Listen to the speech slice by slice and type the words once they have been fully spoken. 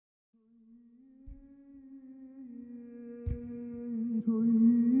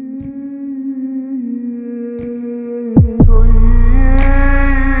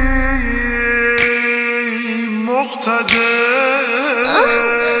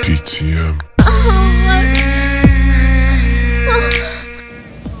ATM.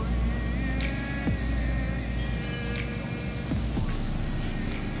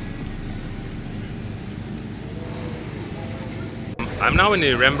 I'm now in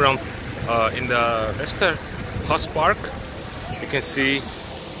the Rembrandt, in the Westergaspark. As you can see,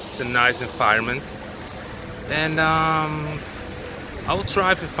 it's a nice environment, and I will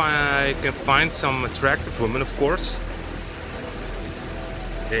try if I can find some attractive women. Of course,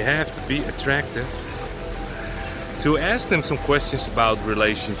 they have to be attractive, to ask them some questions about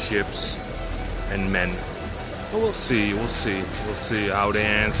relationships and men. But we'll see how they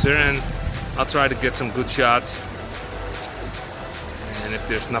answer, and I'll try to get some good shots. And if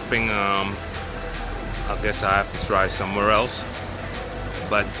there's nothing, I guess I have to try somewhere else.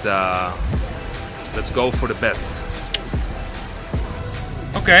 But let's go for the best.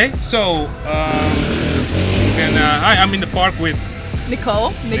 Okay, so I'm in the park with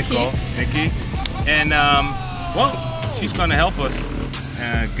Nikki, and well, she's gonna help us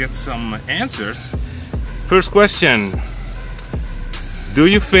get some answers. First question: do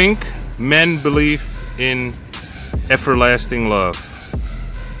you think men believe in everlasting love?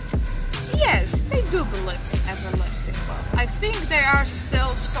 Yes, they do believe in everlasting love. I think there are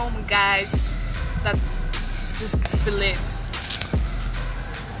still some guys that just believe.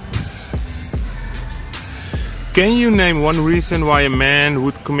 Can you name one reason why a man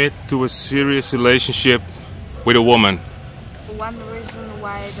would commit to a serious relationship with a woman? One reason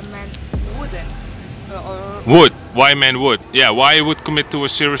why the man wouldn't. Why a man would? Yeah, why he would commit to a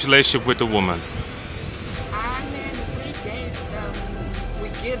serious relationship with a woman? I mean, we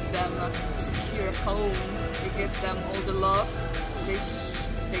give them a secure home. We give them all the love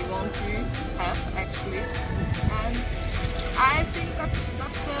they want to have, actually. And I think that's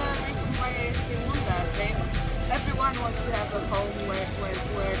the reason why they want that. Everyone wants to have a home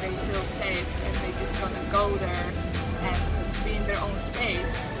where they feel safe, and they just gonna go there and be in their own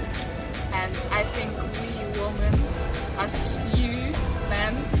space. And I think we women, as you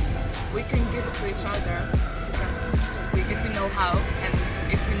men, we can give it to each other if we know how, and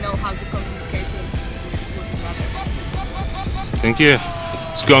if we know how to communicate with each other. Thank you.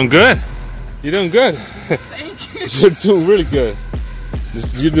 It's going good. You're doing good. Thank you. You're doing really good.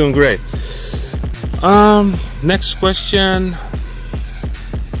 You're doing great. Next question.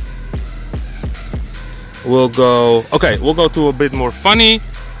 We'll go to a bit more funny.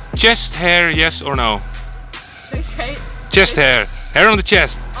 Chest hair, yes or no? Chest hair. Hair on the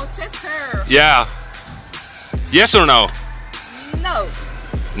chest. Oh, chest hair. Yeah. Yes or no? No.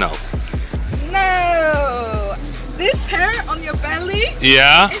 No. No. This hair on your belly.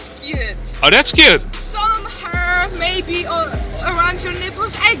 Yeah. Is cute. Oh, that's cute. Some hair maybe around your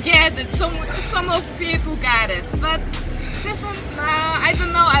nipples. I get it. Some of people got it, but just I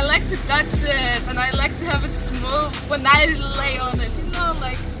don't know. I like to touch it, and I like to have it smooth when I lay on it. You know,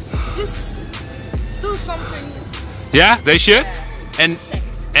 like just do something. Yeah, they should. Yeah.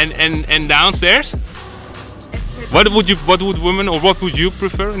 And downstairs. What would women, or what would you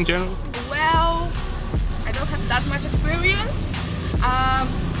prefer in general? Well, I don't have that much experience.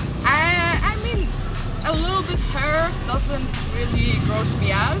 I mean, a little bit hair doesn't really gross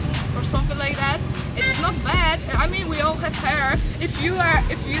me out or something like that. It's not bad. I mean, we all have hair. If you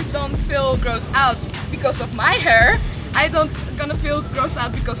don't feel grossed out because of my hair, I don't gonna feel grossed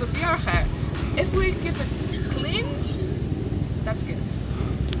out because of your hair. If we keep it clean, that's good.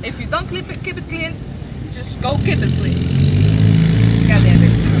 If you don't keep it clean, just go keep it clean. God damn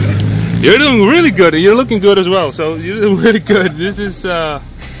it. You're doing really good. You're looking good as well. So you're doing really good. This is.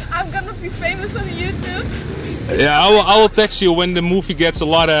 I'm gonna be famous on YouTube. Yeah, I will text you when the movie gets a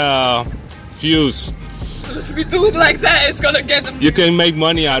lot of views. If we do it like that, it's gonna get. You can make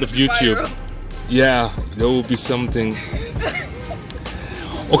money out of YouTube. Viral. Yeah, there will be something.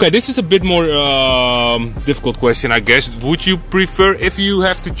 Okay, this is a bit more difficult question, I guess. Would you prefer, if you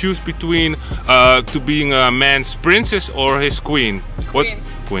have to choose between to being a man's princess or his queen? What?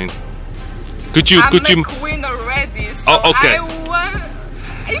 Queen. Could you? I'm a queen already, so okay.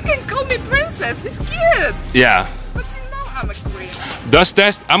 You can call me princess. It's cute. Yeah. But you know I'm a queen. Does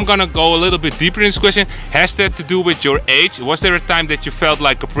that? I'm gonna go a little bit deeper in this question. Has that to do with your age? Was there a time that you felt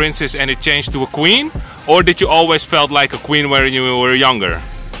like a princess and it changed to a queen, or did you always felt like a queen when you were younger?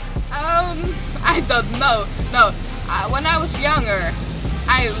 I don't know. No, when I was younger,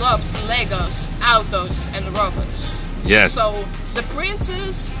 I loved Legos, autos, and robots. Yes. So the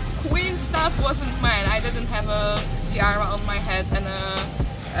princess, queen stuff wasn't mine. I didn't have a tiara on my head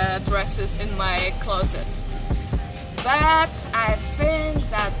and dresses in my closet. But I think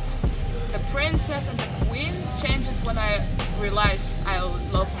that the princess and the queen changed it when I realized I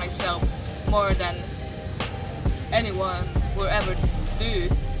love myself more than anyone will ever do.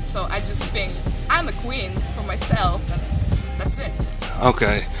 So I just think I'm a queen for myself, and that's it.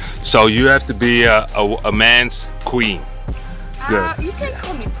 Okay, so you have to be a man's queen. Good. You can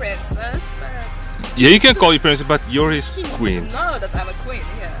call me princess, but Yeah, you can call you princess, but you're his he needs queen. to know that I'm a queen.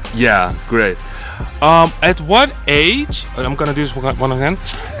 Yeah. Yeah, great. At what age? I'm gonna do this one again.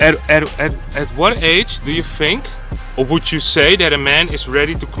 At what age do you think, or would you say that a man is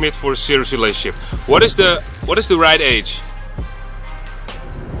ready to commit for a serious relationship? What is the right age?